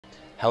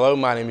Hello,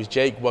 my name is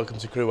Jake, welcome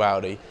to Crewe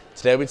Audi.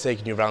 Today we're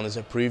taking you around this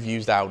approved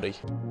used Audi.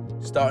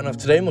 Starting off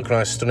today, I'm looking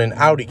at a stunning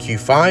Audi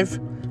Q5,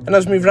 and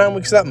as we move around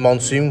we can see that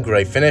monsoon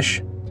grey finish.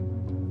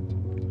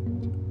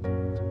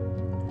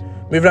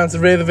 Moving around to the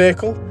rear of the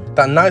vehicle,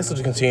 that nice look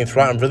to continue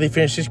throughout and really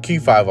finish this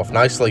Q5 off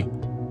nicely.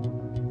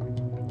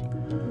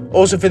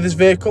 Also for this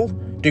vehicle,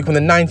 do come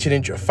with a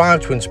 19-inch 5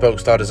 twin spoke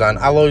star design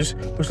alloys,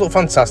 which look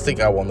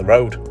fantastic out on the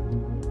road.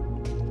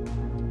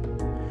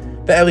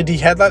 The LED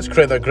headlights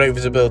create that great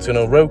visibility in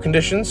all road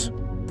conditions.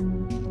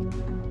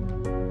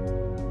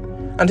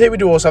 And here we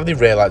do also have the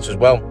rear lights as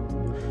well.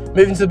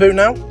 Moving to the boot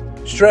now,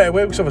 straight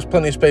away because there's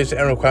plenty of space for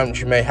any requirements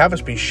you may have,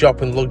 as be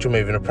shopping, luggage or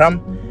moving a pram.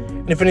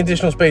 And if any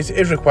additional space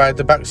is required,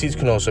 the back seats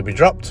can also be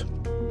dropped.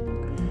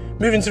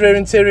 Moving to the rear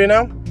interior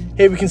now,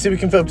 here we can see we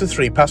can fit up to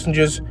 3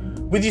 passengers,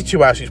 with your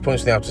 2 outreach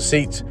points in the outer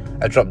seat,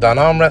 a drop down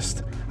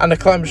armrest, and a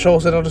climate control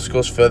that I'll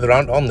discuss further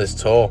on this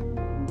tour.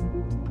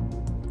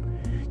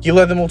 Your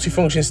leather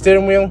multifunction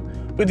steering wheel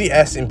with the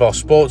S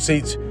embossed sports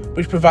seats,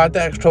 which provide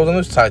the extra hold on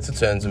those tighter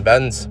turns and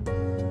bends.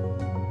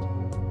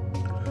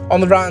 On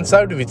the right hand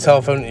side with your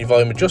telephone and your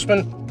volume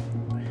adjustment,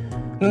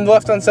 and on the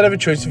left hand side have a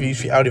choice of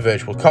use for your Audi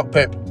virtual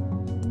cockpit.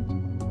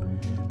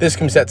 This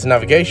can be set to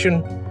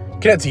navigation,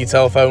 connect to your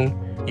telephone,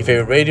 your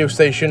favourite radio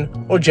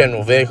station, or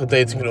general vehicle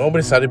data, and can all be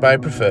decided by a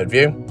preferred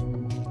view.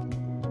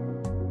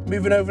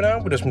 Moving over now,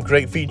 we have some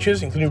great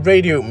features including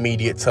radio,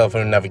 media,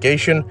 telephone and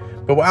navigation,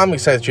 but what I'm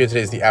excited to show you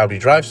today is the Audi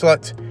Drive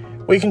Select,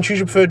 where you can choose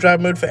your preferred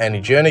drive mode for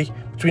any journey,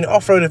 between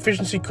off-road,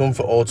 efficiency,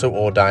 comfort, auto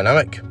or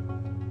dynamic.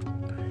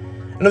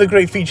 Another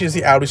great feature is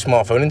the Audi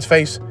smartphone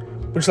interface,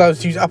 which allows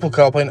you to use Apple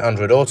CarPlay and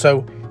Android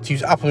Auto, to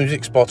use Apple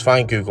Music, Spotify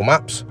and Google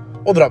Maps.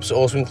 Other apps are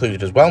also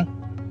included as well.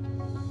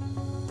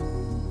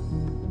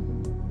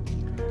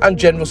 And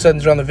general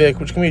settings around the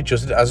vehicle which can be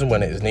adjusted as and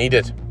when it is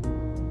needed.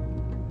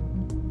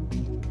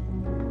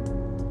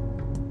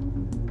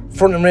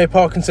 Front and rear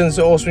parking sensors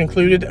are also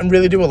included and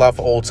really do allow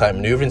for all type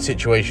manoeuvring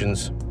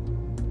situations.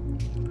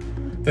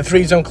 The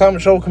 3-zone climate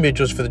control can be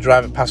adjusted for the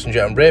driver,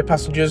 passenger and rear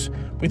passengers,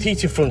 with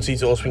heated front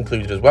seats also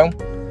included as well.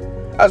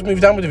 As we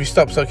move down with your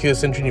stop start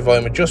keyless entry and your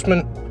volume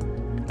adjustment,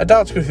 a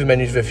dial to go through the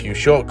menus with a few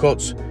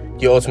shortcuts,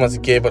 your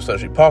automatic gearbox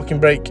electric parking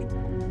brake,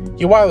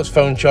 your wireless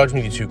phone charging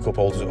with your 2 cup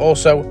holders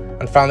also,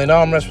 and finally an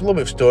armrest with a little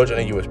bit of storage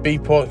and a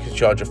USB port you can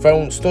charge your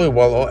phone, store your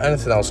wallet or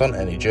anything else on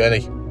any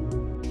journey.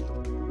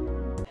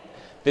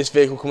 This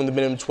vehicle comes with a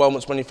minimum 12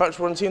 months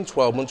manufacturer warranty and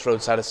 12 months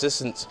roadside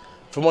assistance.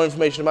 For more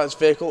information about this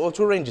vehicle or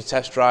to arrange a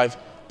test drive,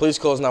 please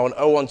call us now on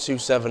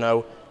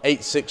 01270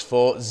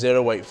 864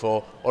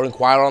 084 or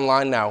inquire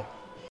online now.